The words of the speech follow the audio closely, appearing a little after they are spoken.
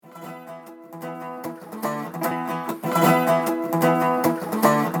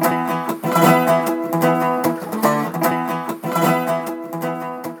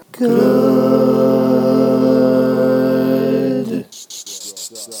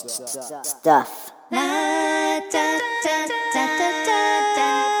Stuff.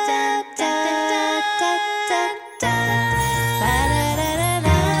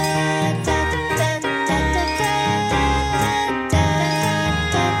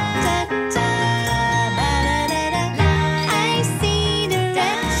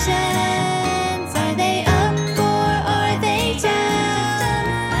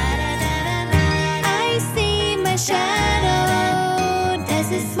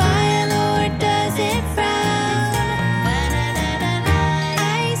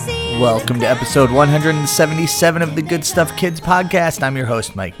 Welcome to episode 177 of the Good Stuff Kids podcast. I'm your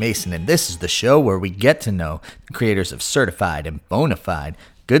host, Mike Mason, and this is the show where we get to know the creators of certified and bona fide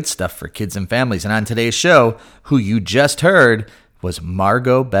good stuff for kids and families. And on today's show, who you just heard was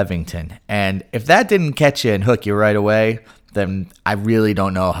Margot Bevington. And if that didn't catch you and hook you right away, then I really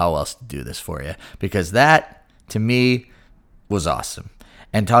don't know how else to do this for you, because that, to me, was awesome.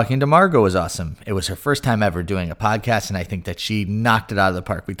 And talking to Margot was awesome. It was her first time ever doing a podcast, and I think that she knocked it out of the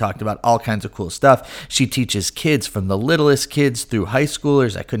park. We talked about all kinds of cool stuff. She teaches kids from the littlest kids through high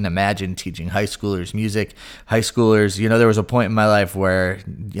schoolers. I couldn't imagine teaching high schoolers music. High schoolers, you know, there was a point in my life where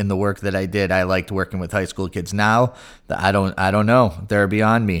in the work that I did, I liked working with high school kids. Now, I don't know. They're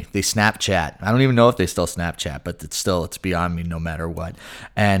beyond me. They Snapchat. I don't even know if they still Snapchat, but it's beyond me no matter what.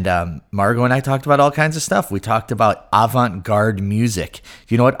 And Margot and I talked about all kinds of stuff. We talked about avant-garde music.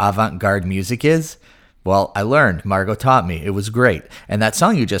 Do you know what avant-garde music is? Well, I learned. Margot taught me. It was great. And that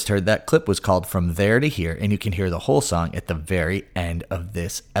song you just heard, that clip was called From There to Here, and you can hear the whole song at the very end of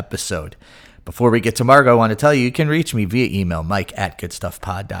this episode. Before we get to Margot, I want to tell you, you can reach me via email,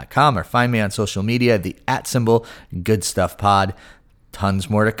 mike@goodstuffpod.com, or find me on social media, the @goodstuffpod. Tons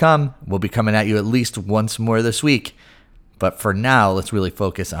more to come. We'll be coming at you at least once more this week. But for now, let's really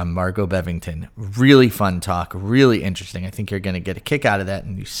focus on Margot Bevington. Really fun talk, really interesting. I think you're going to get a kick out of that,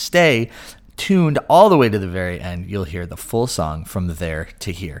 and you stay tuned all the way to the very end. You'll hear the full song From There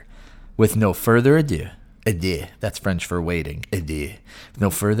to Here. With no further ado, that's French for waiting, with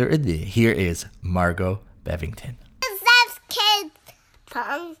no further ado, here is Margot Bevington. Kids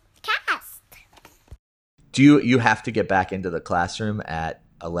podcast. Do you have to get back into the classroom at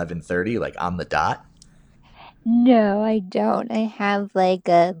 11:30, like on the dot? No, I don't. I have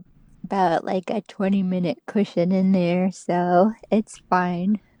about a 20-minute cushion in there, so it's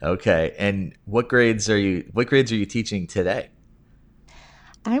fine. Okay. And what grades are you teaching today?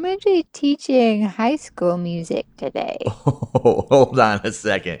 I'm actually teaching high school music today. Oh, hold on a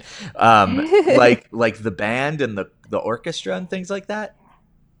second. Like the band and the orchestra and things like that?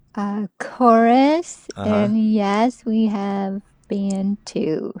 Chorus, and yes, we have band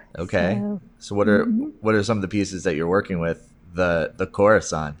too. Okay. So what are some of the pieces that you're working with the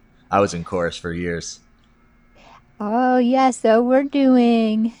chorus on? I was in chorus for years. Oh yeah, so we're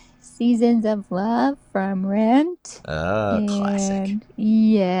doing Seasons of Love from Rent. Classic.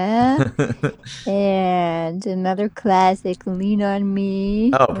 Yeah. And another classic, Lean on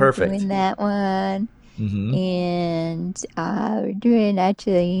Me. Oh, perfect. We're doing that one. Mm-hmm. And we're doing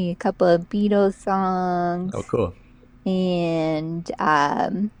actually a couple of Beatles songs. Oh, cool. And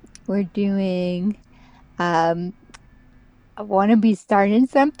we're doing I Want to Be Starting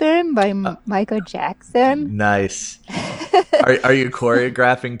Something by Michael Jackson. Nice. Are you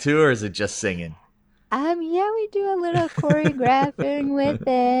choreographing too, or is it just singing? Yeah, we do a little choreographing with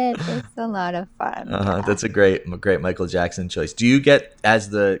it. It's a lot of fun. That's a great Michael Jackson choice. Do you get, as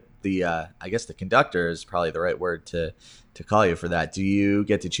the I guess the conductor is probably the right word to call you for that, do you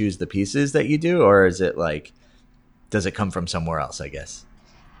get to choose the pieces that you do, or is it like, does it come from somewhere else, I guess?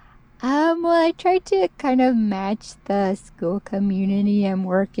 Well, I try to kind of match the school community I'm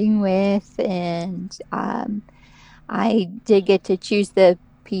working with, and I did get to choose the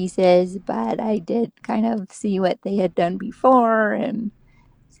pieces, but I did kind of see what they had done before, and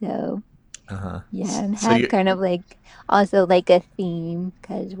so yeah, and had kind of also a theme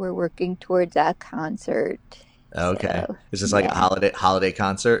because we're working towards a concert. Okay, so, is this like a holiday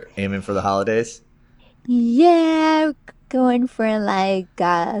concert, aiming for the holidays? Yeah, going for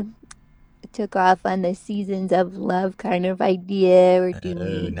took off on the Seasons of Love kind of idea. We're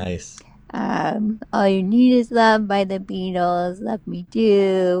doing nice. All You Need Is Love by the Beatles, Love Me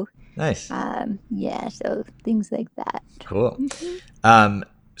Do. Nice. Yeah, so things like that. Cool. Mm-hmm.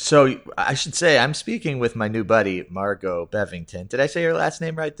 So I should say I'm speaking with my new buddy, Margot Bevington. Did I say your last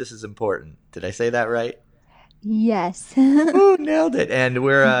name right? This is important. Did I say that right? Yes. Ooh, nailed it. And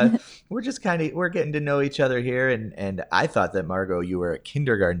we're just we're getting to know each other here. And I thought that, Margot, you were a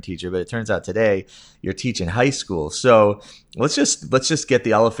kindergarten teacher, but it turns out today you're teaching high school. So let's just get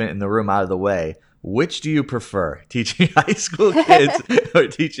the elephant in the room out of the way. Which do you prefer, teaching high school kids or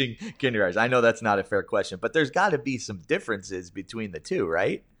teaching kindergartners? I know that's not a fair question, but there's got to be some differences between the two,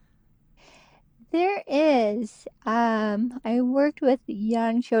 right? There is. I worked with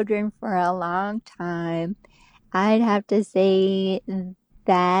young children for a long time. I'd have to say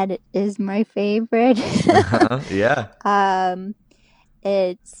that is my favorite. Uh-huh. Yeah. Um,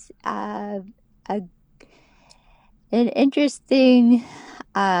 it's a an interesting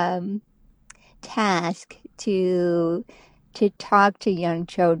um task to talk to young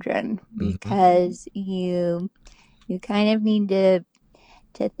children Hmm. because you kind of need to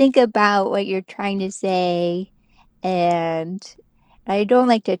think about what you're trying to say. And I don't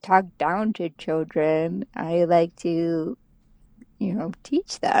like to talk down to children. I like to,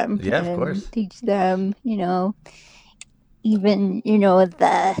 teach them Yeah, of and course. teach them, even,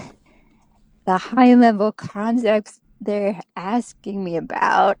 the high level concepts they're asking me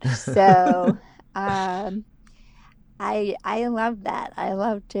about. So, um, I love that. I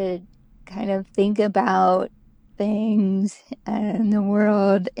love to kind of think about things and the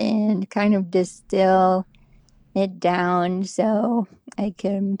world and kind of distill it down so I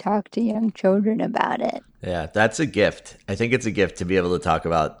can talk to young children about it. Yeah, that's a gift. I think it's a gift to be able to talk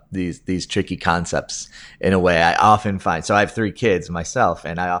about these tricky concepts in a way. I often find, so I have three kids myself,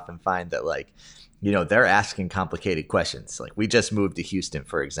 and I often find that, like, they're asking complicated questions. Like, we just moved to Houston,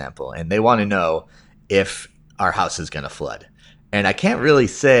 for example, and they want to know if our house is going to flood. And I can't really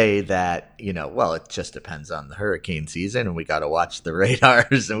say that, well, it just depends on the hurricane season, and we got to watch the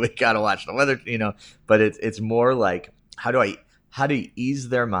radars and we got to watch the weather, but it's more like, how to ease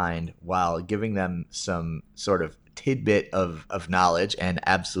their mind while giving them some sort of tidbit of knowledge and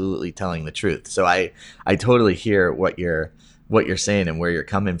absolutely telling the truth. So I totally hear what you're saying and where you're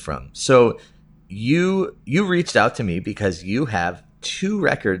coming from. So you reached out to me because you have two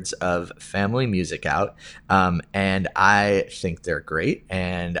records of family music out, and I think they're great.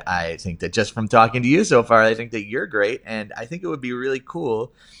 And I think that just from talking to you so far, I think that you're great. And I think it would be really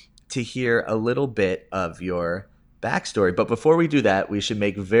cool to hear a little bit of your backstory. But before we do that, we should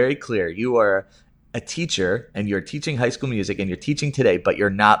make very clear you are a teacher and you're teaching high school music and you're teaching today, but you're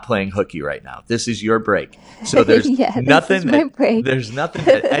not playing hooky right now. This is your break. So there's Yeah, this is nothing my that break. there's nothing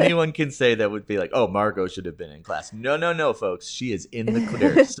that anyone can say that would be like, "Oh, Margot should have been in class." No, no, no, folks. She is in the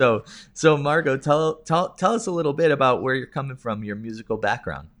clear. So Margot, tell us a little bit about where you're coming from, your musical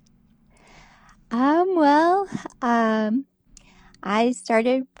background. Well, um, I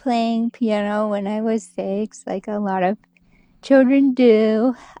started playing piano when I was 6, like a lot of children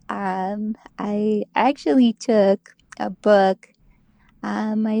do. I actually took a book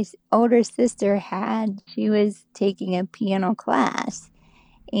my older sister had. She was taking a piano class,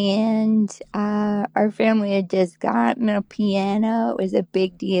 and our family had just gotten a piano. It was a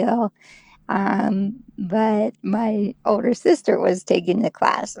big deal. But my older sister was taking the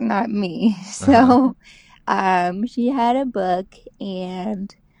class, not me. Uh-huh. So she had a book,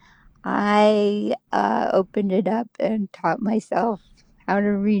 and I opened it up and taught myself how to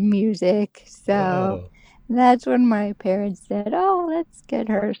read music. So Whoa. that's when my parents said, "Oh, let's get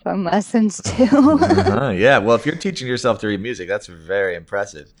her some lessons too." Uh-huh. Yeah. Well, if you're teaching yourself to read music, that's very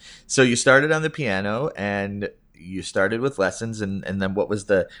impressive. So you started on the piano and you started with lessons, and then what was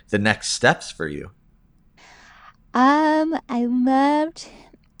the next steps for you? I loved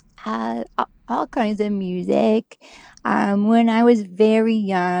all kinds of music. When I was very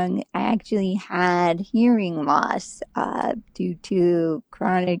young, I actually had hearing loss due to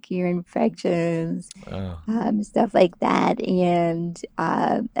chronic ear infections, Oh. stuff like that, and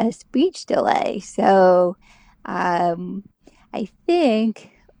a speech delay. So um, I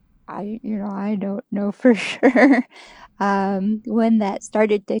think I don't know for sure. When that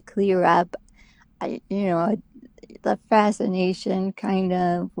started to clear up, the fascination kind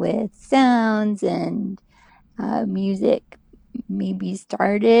of with sounds and music maybe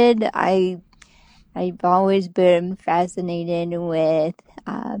started. I've always been fascinated with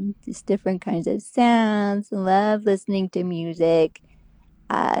just different kinds of sounds. Love listening to music.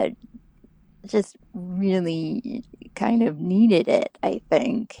 Uh, just really kind of needed it, I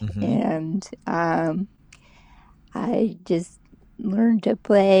think, Mm-hmm. and I just learned to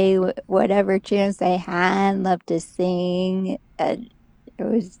play whatever chance I had. Loved to sing. It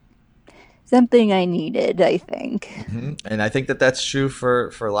was something I needed, I think. And I think that that's true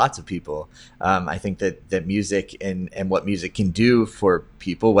for lots of people. I think that music and what music can do for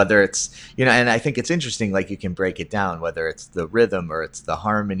people, whether it's, and I think it's interesting, like you can break it down, whether it's the rhythm or it's the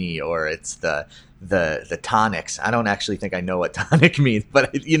harmony or it's the tonics. I don't actually think I know what tonic means,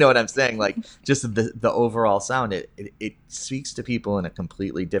 but you know what I'm saying. Like just the overall sound, it speaks to people in a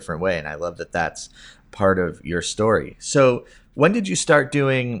completely different way, and I love that that's part of your story. So when did you start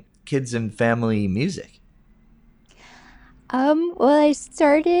doing kids and family music? Well, I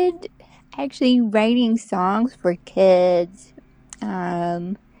started actually writing songs for kids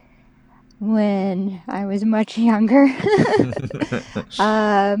um, when I was much younger,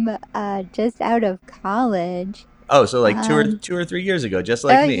 just out of college. Oh, so like Um, 2 or 3 years ago, just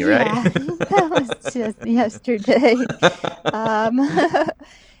like oh me, right? yeah, that was just yesterday. Um,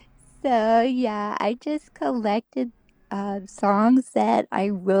 so yeah, I just collected songs that I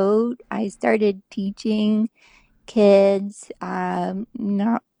wrote. I started teaching kids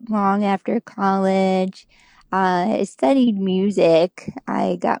not long after college. I studied music.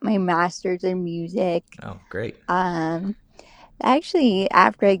 I got my master's in music. Oh, great. Um, Actually,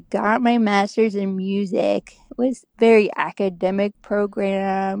 after I got my master's in music, it was very academic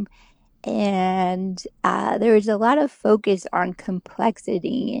program, and there was a lot of focus on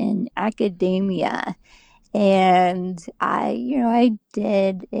complexity in academia. And I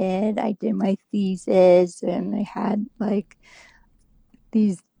did it. I did my thesis, and I had like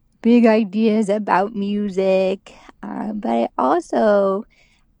these big ideas about music. But I also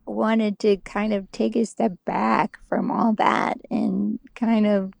wanted to kind of take a step back from all that and kind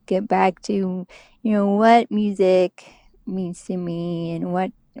of get back to, what music means to me and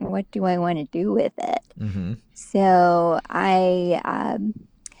what do I want to do with it. Hmm. So I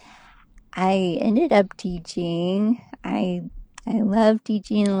ended up teaching. I love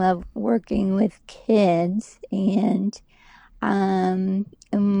teaching and love working with kids, and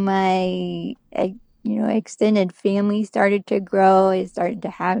my extended family started to grow. I started to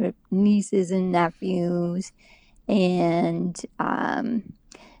have nieces and nephews, and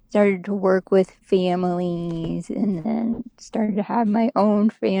started to work with families, and then started to have my own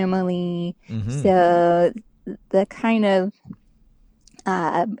family. Hmm. So the kind of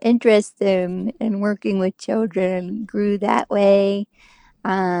interest in working with children grew that way.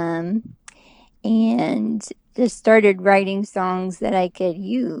 Um, and just started writing songs that I could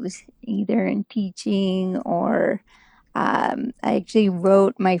use either in teaching or I actually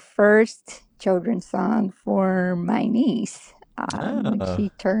wrote my first children's song for my niece when Oh, she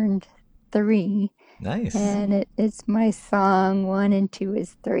turned 3. nice. And it's my song 1 and 2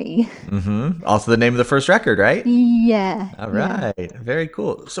 is 3. Also the name of the first record, right? Yeah, All yeah. right, very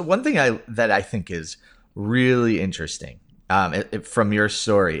cool. So one thing that I think is really interesting, from your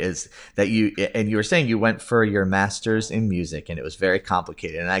story is that you were saying you went for your master's in music and it was very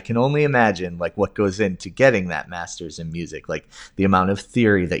complicated, and I can only imagine like what goes into getting that master's in music, like the amount of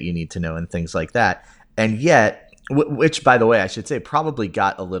theory that you need to know and things like that, and yet, which by the way I should say probably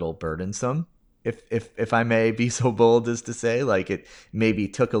got a little burdensome. If I may be so bold as to say, like it maybe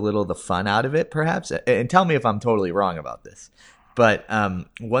took a little of the fun out of it, perhaps. And tell me if I'm totally wrong about this. But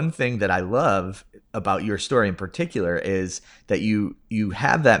one thing that I love about your story in particular is that you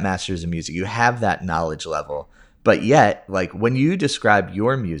have that master's in music, you have that knowledge level, but yet, like when you describe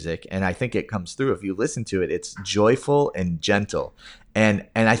your music, and I think it comes through if you listen to it, it's joyful and gentle, and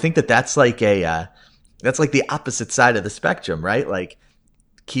I think that that's like the opposite side of the spectrum, right? Like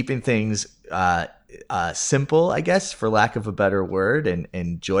keeping things simple, I guess, for lack of a better word,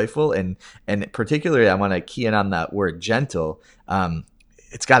 and joyful, and particularly, I want to key in on that word gentle.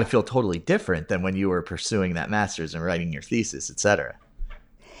 It's got to feel totally different than when you were pursuing that master's and writing your thesis, etc.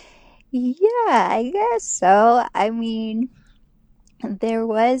 Yeah, I guess so. I mean, there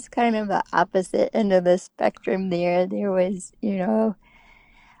was kind of the opposite end of the spectrum there. There was,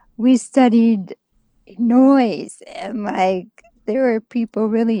 we studied noise, and like there were people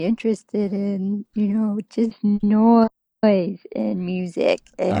really interested in, just noise and music,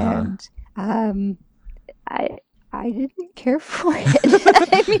 Uh huh. and um I I didn't care for it.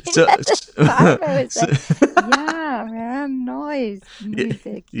 I mean, So, at the time I was so like, yeah, man, noise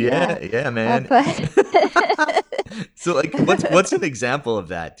music, yeah, yeah. yeah, man. But So, like, what's an example of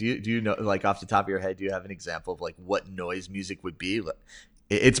that? Do you know, like, off the top of your head, do you have an example of like what noise music would be?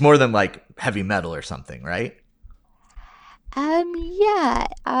 It's more than like heavy metal or something, right? yeah,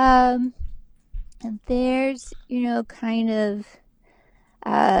 there's, kind of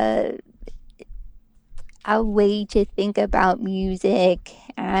uh a way to think about music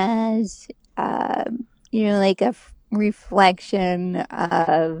as like a reflection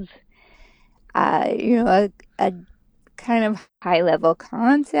of a kind of high level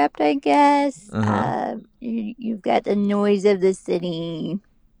concept, I guess. Uh-huh. You've got the noise of the city,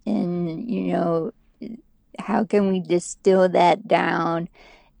 and how can we distill that down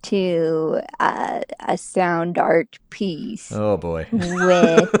to a sound art piece Oh boy.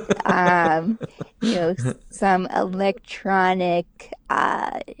 with some electronic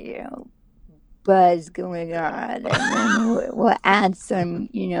buzz going on, and then we'll add some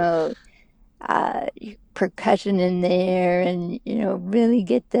uh, percussion in there, and really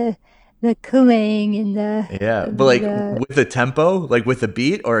get the cling and Yeah, but like the with the tempo, like with the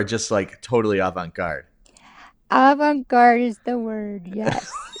beat, or just like totally avant-garde? avant-garde is the word,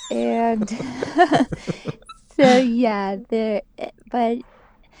 yes. And so yeah, but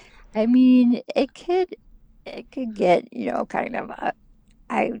I mean, it could get, kind of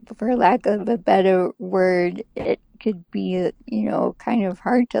for lack of a better word, it could be, kind of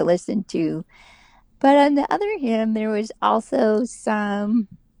hard to listen to. But on the other hand, there was also some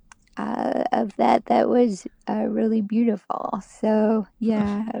of that was really beautiful. So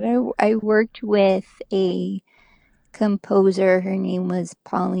yeah, and I worked with a composer. Her name was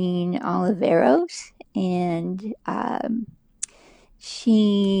Pauline Oliveros, and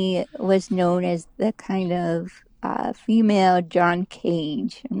she was known as the kind of female John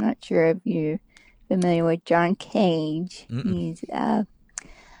Cage. I'm not sure if you're familiar with John Cage. Mm-mm. He's a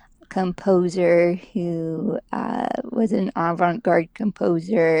composer who was an avant-garde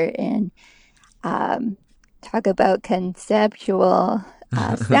composer, and um, talk about conceptual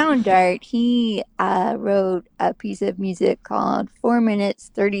sound art. He wrote a piece of music called 4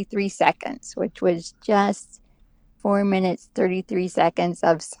 minutes 33 seconds, which was just 4 minutes 33 seconds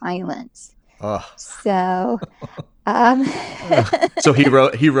of silence. Oh. So um, So he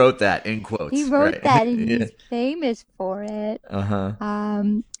wrote that in he quotes, wrote right? that, and Yeah. he's famous for it. Uh-huh.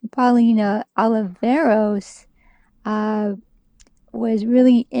 Paulina Oliveros uh, was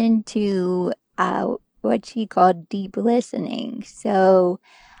really into what she called deep listening. So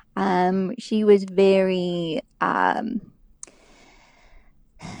she was very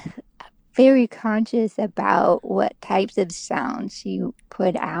conscious about what types of sounds she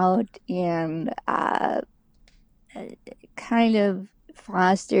put out, and kind of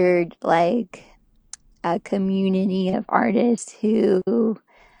fostered like a community of artists who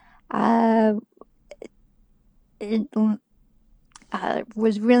uh,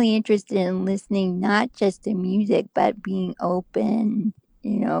 was really interested in listening not just to music, but being open,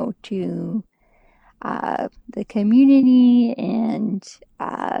 to the community, and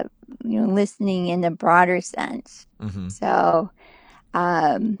listening in the broader sense. Mm-hmm. So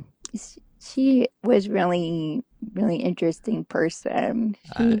um, she was really, really interesting person.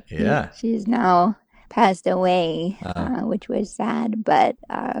 Yeah. She's now passed away, Uh, which was sad, but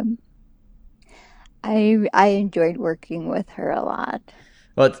I enjoyed working with her a lot.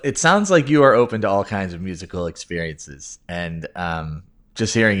 well, it sounds like you are open to all kinds of musical experiences, and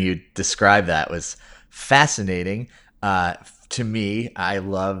just hearing you describe that was fascinating. To me, I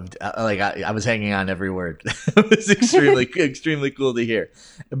loved I was hanging on every word. It was extremely extremely cool to hear,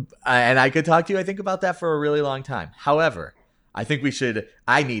 and I could talk to you, I think, about that for a really long time. However, I think we should.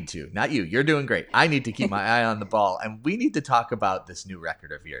 I need to, not you. You're doing great. I need to keep my eye on the ball, and we need to talk about this new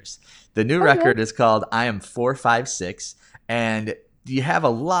record of yours. The new Okay. record is called "I Am 456," and you have a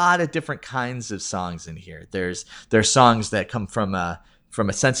lot of different kinds of songs in here. There's songs that come from a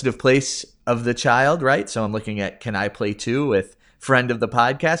sensitive place of the child, right? So I'm looking at "Can I Play Too" with friend of the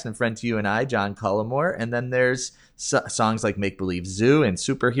podcast and friend to you and I, John Cullimore, and then there's songs like "Make Believe Zoo" and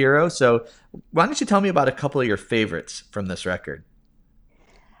 "Superhero." So why don't you tell me about a couple of your favorites from this record?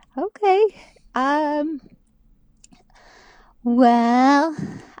 Okay. Um, well,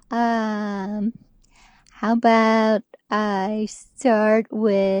 um, how about I start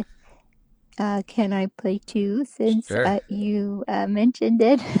with Can I Play Two, since Sure. you mentioned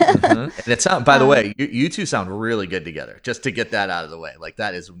it? And it sound. By the um, way, you two sound really good together. Just to get that out of the way, like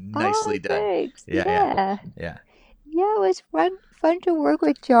that is oh, nicely done. thanks. Yeah, yeah, Yeah. yeah. Yeah, it was fun to work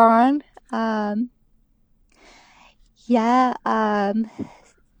with John. Um, yeah,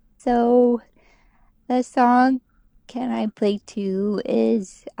 so the song Can I Play Two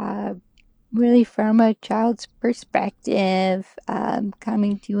is really from a child's perspective,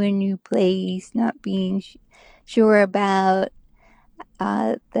 coming to a new place, not being sure about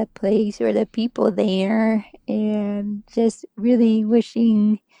the place or the people there, and just really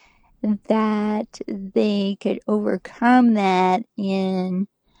wishing that they could overcome that, and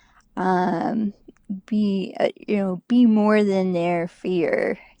um, be more than their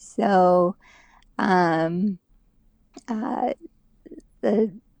fear. So um, uh,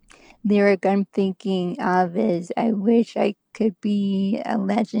 the lyric I'm thinking of is, I wish I could be a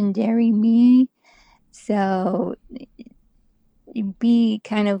legendary me. So be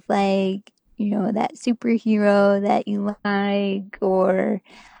kind of like, that superhero that you like, or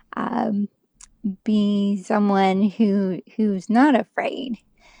um, be someone who's not afraid.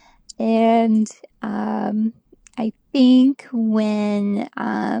 And I think when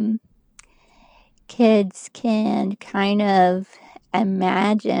kids can kind of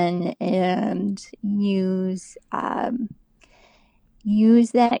imagine and use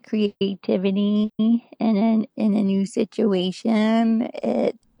that creativity in a new situation,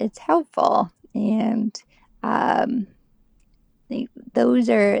 it's helpful. And um, those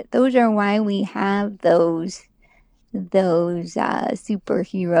are why we have those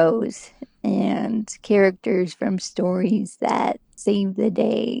superheroes and characters from stories that save the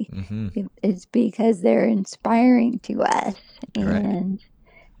day. Mm-hmm. It's because they're inspiring to us, Right.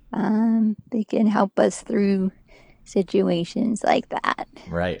 and they can help us through situations like that.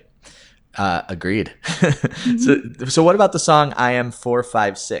 Right. Agreed. Mm-hmm. So what about the song "I Am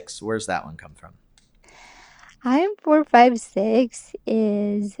 456"? Where's that one come from? I'm 456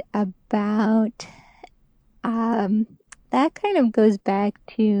 is about um, that kind of goes back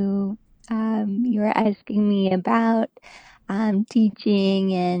to you were asking me about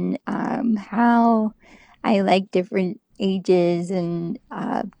teaching and how I like different ages and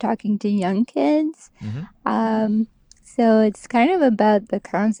talking to young kids. Mm-hmm. Um, so it's kind of about the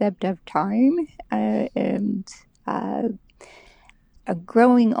concept of time and uh,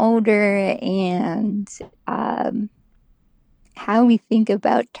 growing older and um, how we think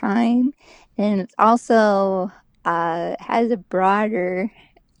about time. And it's also has a broader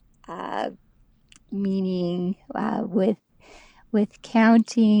uh, meaning with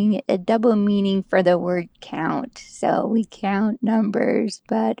counting, a double meaning for the word count. So we count numbers,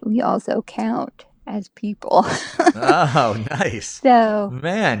 but we also count as people. Oh, nice. So,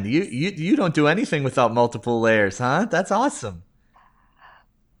 Man, you don't do anything without multiple layers, huh? That's awesome.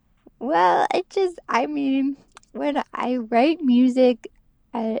 well, I mean, when I write music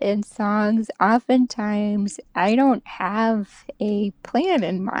and songs, oftentimes I don't have a plan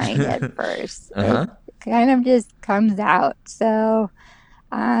in mind at first. It Uh-huh. kind of just comes out. So,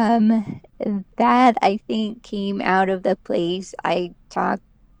 that I think came out of the place I talk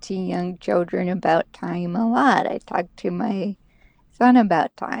to young children about time a lot. I talk to my son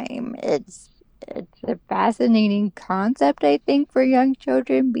about time. It's a fascinating concept, I think, for young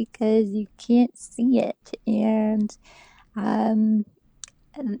children because you can't see it, um,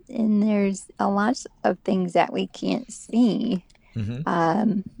 and there's a lot of things that we can't see, Mm-hmm.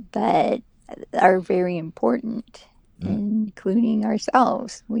 um, but are very important, Mm. including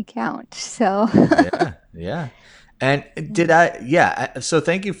ourselves. We count. So, Yeah, yeah. And so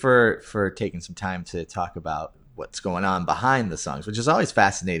thank you for taking some time to talk about what's going on behind the songs, which is always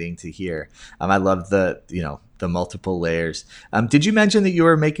fascinating to hear. I love the multiple layers. Did you mention that you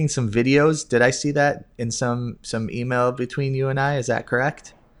were making some videos? Did I see that in some email between you and I? Is that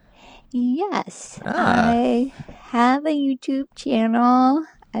correct? yes, Ah. I have a YouTube channel.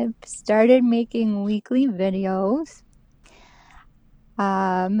 I've started making weekly videos.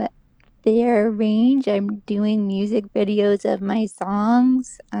 Um, their range, I'm doing music videos of my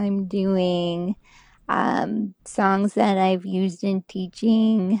songs. I'm doing songs that I've used in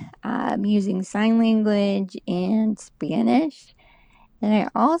teaching, using sign language and Spanish. And I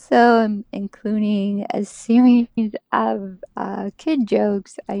also am including a series of kid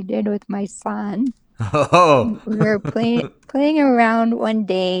jokes I did with my son. Oh. We were playing around one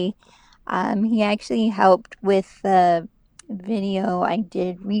day. He actually helped with the video I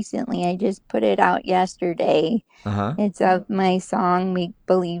did recently. I just put it out yesterday. Uh-huh. It's of my song Make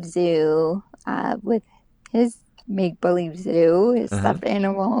Believe Zoo with his Make Believe Zoo, his Uh-huh. stuffed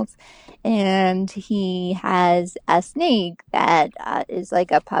animals. And he has a snake that is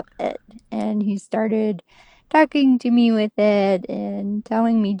like a puppet. And he started talking to me with it and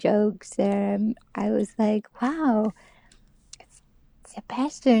telling me jokes. And I was like, wow,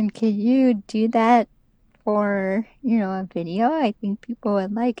 Sebastian, can you do that for, a video? I think people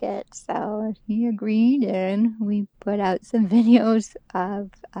would like it. So he agreed, and we put out some videos of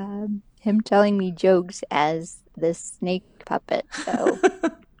him telling me jokes as this snake puppet. So,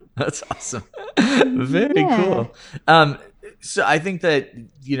 That's awesome. Very yeah. cool. So I think that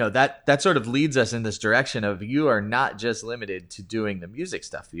that sort of leads us in this direction of you are not just limited to doing the music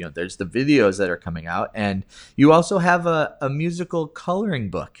stuff. There's the videos that are coming out, and you also have a musical coloring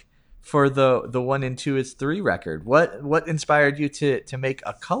book for the 1 and 2 is 3 record. What inspired you to make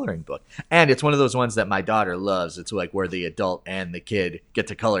a coloring book? And it's one of those ones that my daughter loves. It's like where the adult and the kid get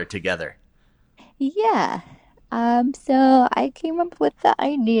to color together. Yeah. So I came up with the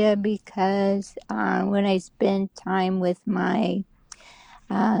idea because when I spent time with my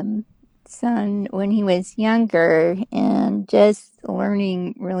um, son when he was younger and just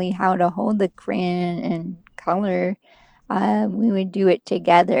learning really how to hold the crayon and color, we would do it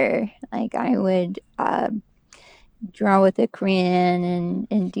together. Like I would draw with a crayon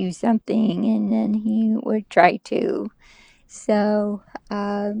and do something, and then he would try to. So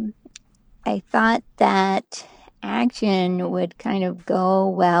I thought that action would kind of go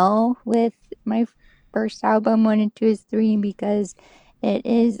well with my first album, One and Two is Three, because it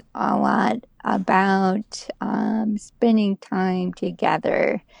is a lot about spending time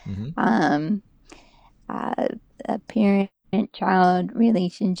together, Mm-hmm. um, uh, a parent-child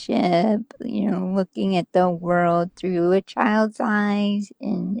relationship, looking at the world through a child's eyes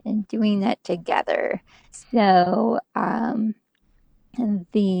and doing that together. So,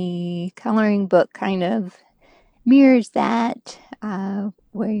 the coloring book kind of mirrors that,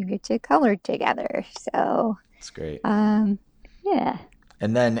 where you get to color together. So, It's great. um, yeah.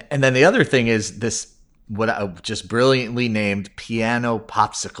 And then the other thing is this, what I just brilliantly named piano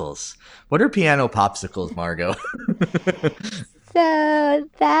popsicles. What are piano popsicles, Margot? So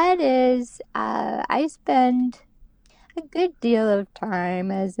that is, I spend a good deal of time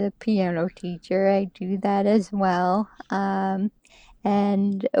as a piano teacher. I do that as well.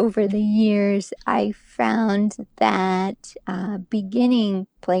 And over the years, I found that beginning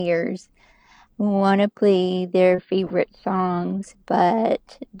players want to play their favorite songs,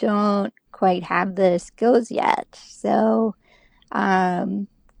 but don't quite have the skills yet. So, um,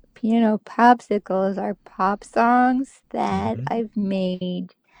 piano popsicles are pop songs that Mm-hmm. I've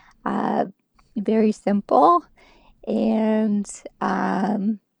made uh, very simple, and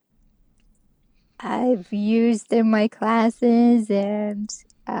I've used in my classes, and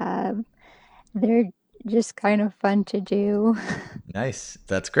um, they're just kind of fun to do. Nice.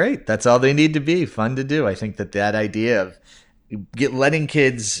 That's great. That's all they need to be. Fun to do. I think that idea of letting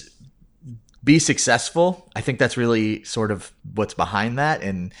kids be successful, I think that's really sort of what's behind that,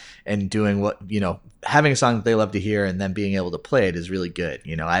 and doing what, having a song that they love to hear and then being able to play it is really good.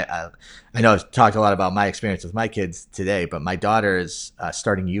 I know I've talked a lot about my experience with my kids today, but my daughter is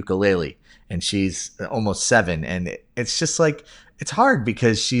starting ukulele, and she's almost 7, and it's just like it's hard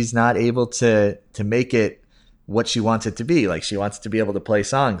because she's not able to make it what she wants it to be. Like, she wants to be able to play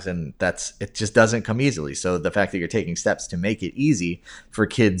songs, and it just doesn't come easily. So the fact that you're taking steps to make it easy for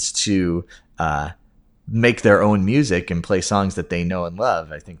kids to make their own music and play songs that they know and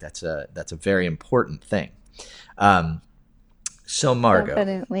love, I think that's a very important thing. So Margot,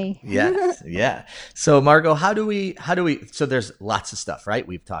 Definitely. yes, yeah. So Margot, how do we? So there's lots of stuff, right?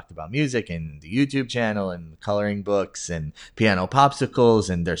 We've talked about music and the YouTube channel and coloring books and piano popsicles,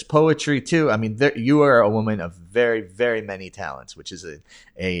 and there's poetry too. I mean, you are a woman of very, very many talents, which is a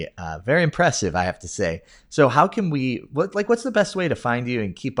very impressive, I have to say. So how can what's the best way to find you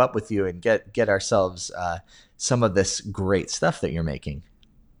and keep up with you and get ourselves some of this great stuff that you're making?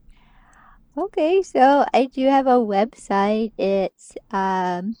 Okay, so I do have a website. It's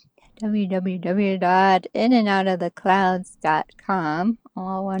www.inandoutoftheclouds.com,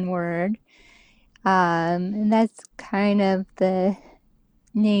 all one word. And that's kind of the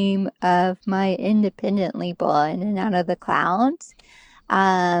name of my independent label, In and Out of the Clouds,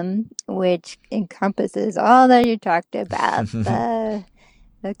 which encompasses all that you talked about, the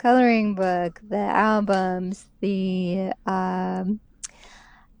coloring book, the albums,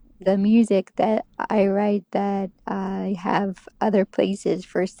 the music that I write that I have other places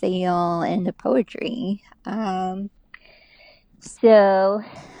for sale, and the poetry. So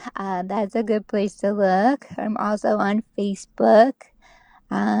that's a good place to look. I'm also on Facebook.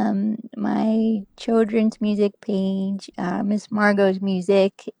 My children's music page, Miss Margot's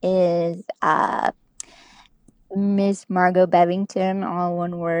music, is Miss Margot Bevington, all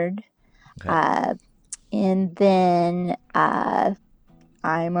one word. Okay. And then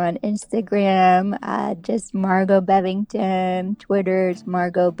I'm on Instagram, just Margot Bevington. Twitter's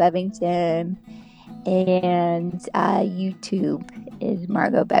Margot Bevington. And YouTube is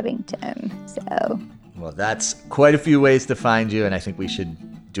Margot Bevington. So, Well, that's quite a few ways to find you, and I think we should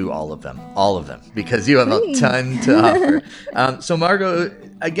do all of them, because you have a ton to offer. So Margot,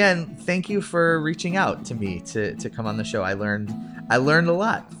 again, thank you for reaching out to me to come on the show. I learned I learned a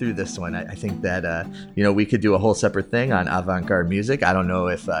lot through this one. I think that, we could do a whole separate thing on avant-garde music. I don't know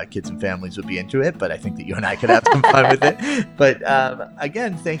if kids and families would be into it, but I think that you and I could have some fun with it. But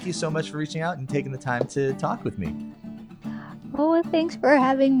again, thank you so much for reaching out and taking the time to talk with me. Oh, thanks for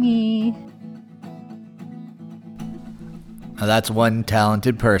having me. Now, that's one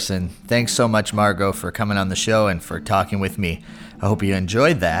talented person. Thanks so much, Margot, for coming on the show and for talking with me. I hope you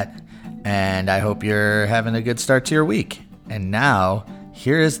enjoyed that, and I hope you're having a good start to your week. And now,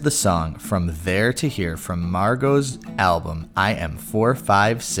 here is the song From There to Here from Margot's album, I Am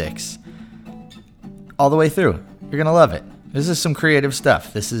 456. All the way through. You're going to love it. This is some creative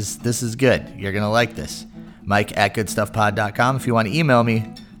stuff. This is good. You're going to like this. Mike@goodstuffpod.com if you want to email me.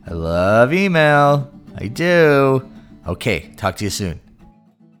 I love email. I do. Okay, talk to you soon.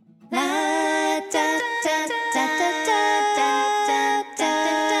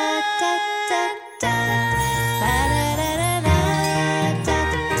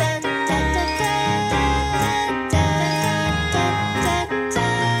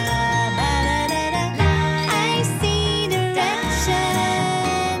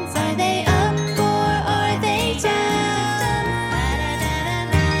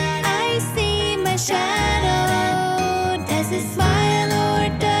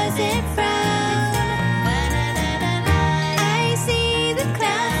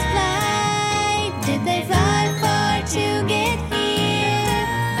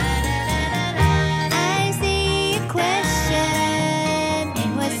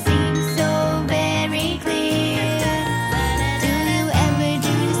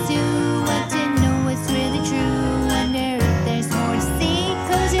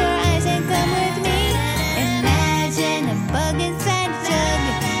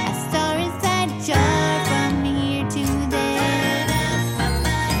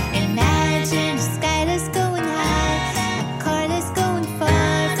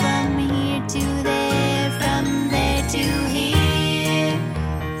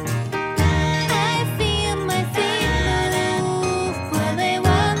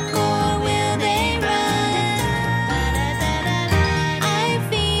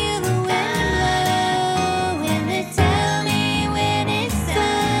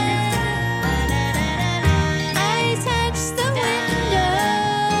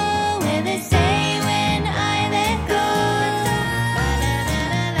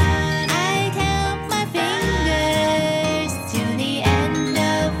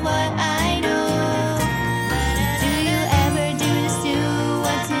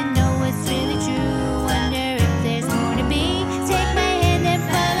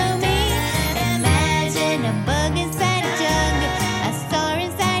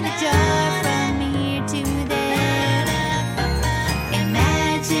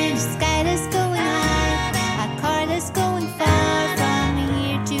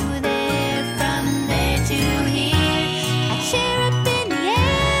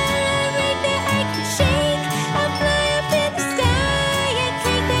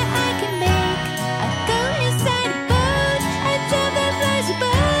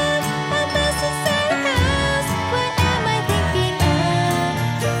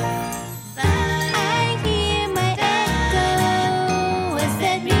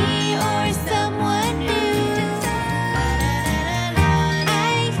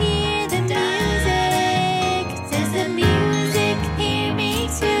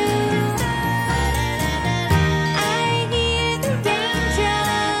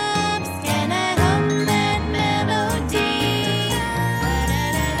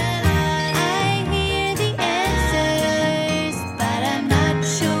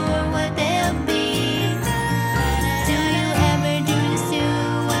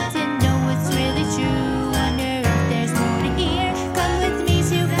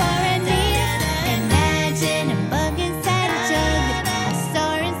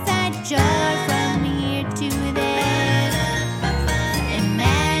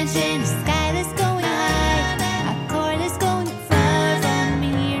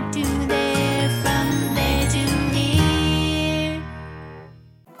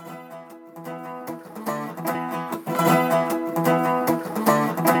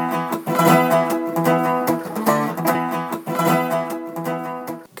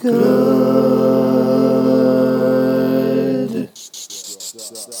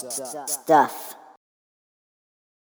 Stuff.